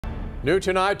New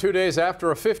tonight, 2 days after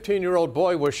a 15-year-old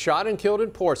boy was shot and killed in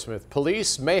Portsmouth,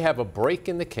 police may have a break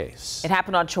in the case. It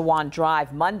happened on Chawan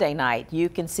Drive Monday night. You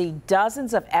can see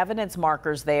dozens of evidence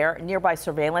markers there. Nearby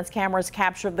surveillance cameras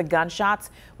captured the gunshots,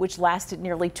 which lasted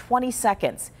nearly 20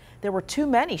 seconds. There were too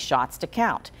many shots to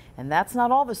count. And that's not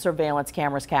all the surveillance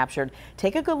cameras captured.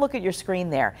 Take a good look at your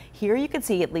screen there. Here you can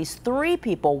see at least 3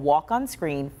 people walk on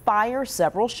screen, fire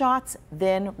several shots,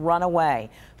 then run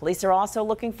away. Police are also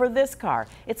looking for this car.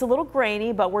 It's a little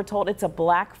grainy, but we're told it's a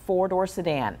black 4-door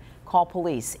sedan. Call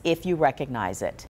police if you recognize it.